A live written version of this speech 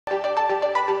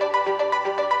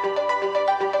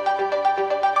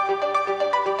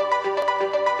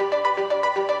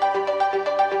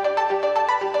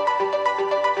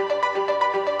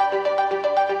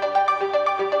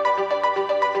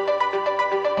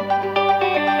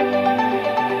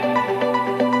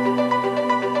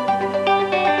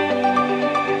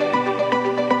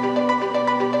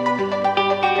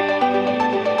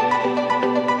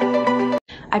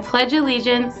I pledge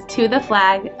allegiance to the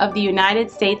flag of the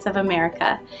United States of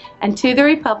America and to the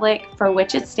republic for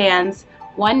which it stands,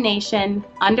 one nation,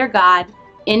 under God,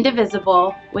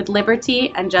 indivisible, with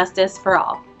liberty and justice for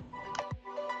all.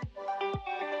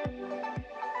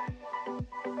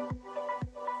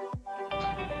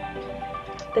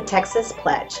 The Texas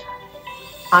Pledge.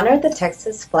 Honor the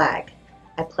Texas flag.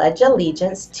 I pledge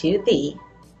allegiance to thee,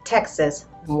 Texas,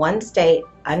 one state,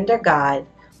 under God,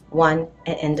 one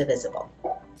and indivisible.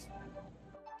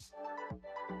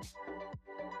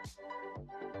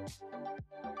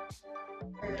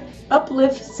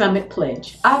 Uplift Summit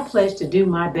Pledge. I pledge to do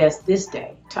my best this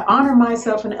day, to honor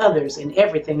myself and others in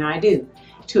everything I do,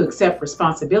 to accept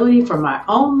responsibility for my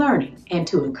own learning and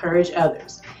to encourage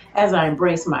others as I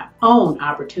embrace my own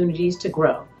opportunities to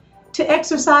grow, to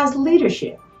exercise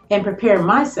leadership and prepare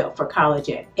myself for college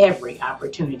at every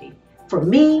opportunity. For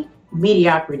me,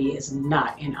 mediocrity is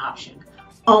not an option.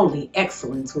 Only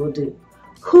excellence will do.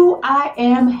 Who I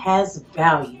am has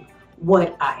value.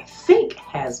 What I think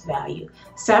has value.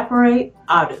 Sapere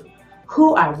aude.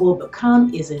 Who I will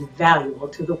become is invaluable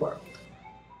to the world.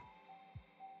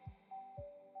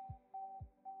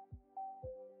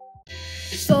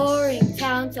 Soaring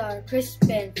towns are crisp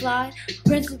and fly.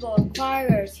 Principal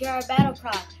inquirers hear our battle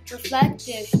cry.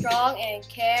 Reflective, strong, and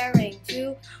caring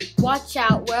too. Watch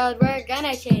out, world, we're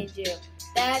gonna change you.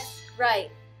 That's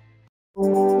right.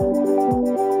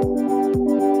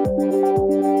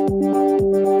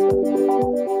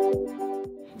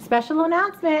 Special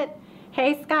announcement!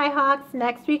 Hey Skyhawks,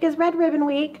 next week is Red Ribbon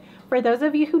Week. For those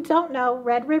of you who don't know,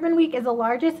 Red Ribbon Week is the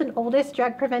largest and oldest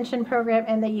drug prevention program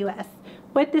in the U.S.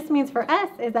 What this means for us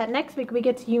is that next week we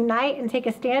get to unite and take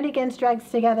a stand against drugs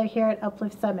together here at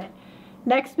Uplift Summit.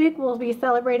 Next week we'll be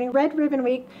celebrating Red Ribbon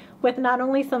Week with not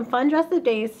only some fun dress-up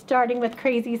days, starting with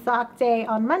Crazy Sock Day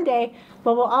on Monday,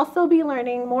 but we'll also be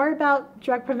learning more about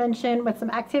drug prevention with some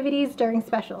activities during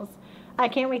specials. I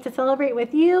can't wait to celebrate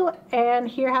with you and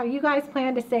hear how you guys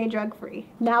plan to stay drug-free.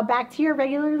 Now back to your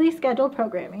regularly scheduled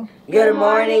programming. Good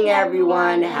morning,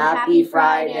 everyone. Happy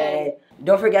Friday.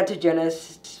 Don't forget to join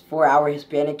us for our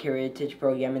Hispanic Heritage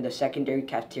program in the secondary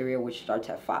cafeteria, which starts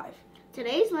at 5.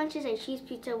 Today's lunch is a cheese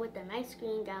pizza with a nice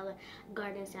green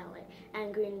garden salad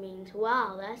and green beans.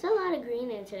 Wow, that's a lot of green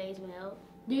in today's meal.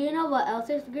 Do you know what else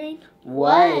is green?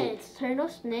 What?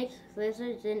 Turtles, snakes,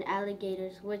 lizards, and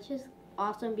alligators, which is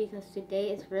awesome because today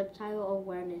is Reptile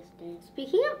Awareness Day.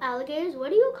 Speaking of alligators, what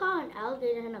do you call an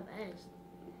alligator in a vest?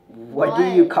 What do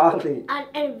you call it? An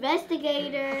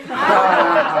investigator.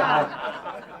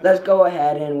 Let's go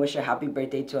ahead and wish a happy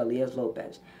birthday to Elias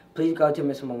Lopez. Please go to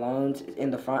Ms. Malone's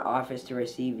in the front office to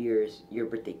receive your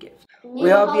birthday gift. We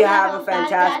hope you have a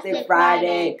fantastic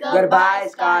Friday. Goodbye,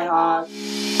 Skyhawks.